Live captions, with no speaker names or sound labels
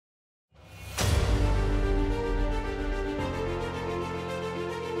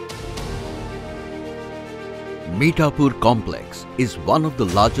Mithapur complex is one of the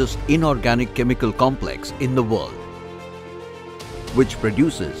largest inorganic chemical complex in the world, which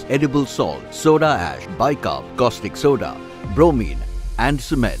produces edible salt, soda ash, bicarb, caustic soda, bromine and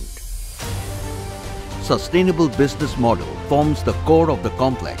cement. Sustainable business model forms the core of the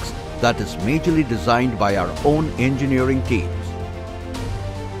complex that is majorly designed by our own engineering teams.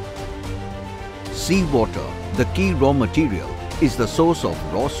 Seawater, the key raw material, is the source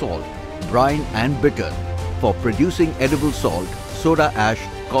of raw salt, brine and bitter for producing edible salt, soda ash,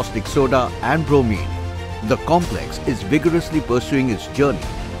 caustic soda and bromine. The complex is vigorously pursuing its journey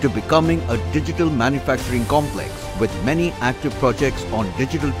to becoming a digital manufacturing complex with many active projects on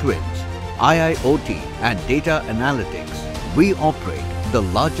digital twins, IIoT and data analytics. We operate the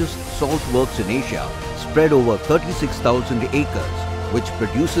largest salt works in Asia, spread over 36,000 acres, which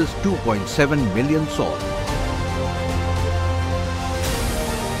produces 2.7 million salt.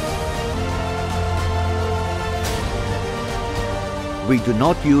 We do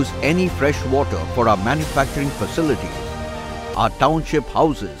not use any fresh water for our manufacturing facilities. Our township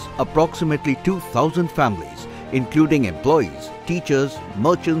houses approximately 2,000 families, including employees, teachers,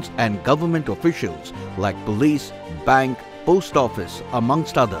 merchants and government officials like police, bank, post office,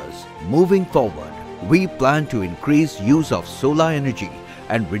 amongst others. Moving forward, we plan to increase use of solar energy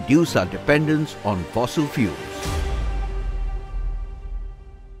and reduce our dependence on fossil fuels.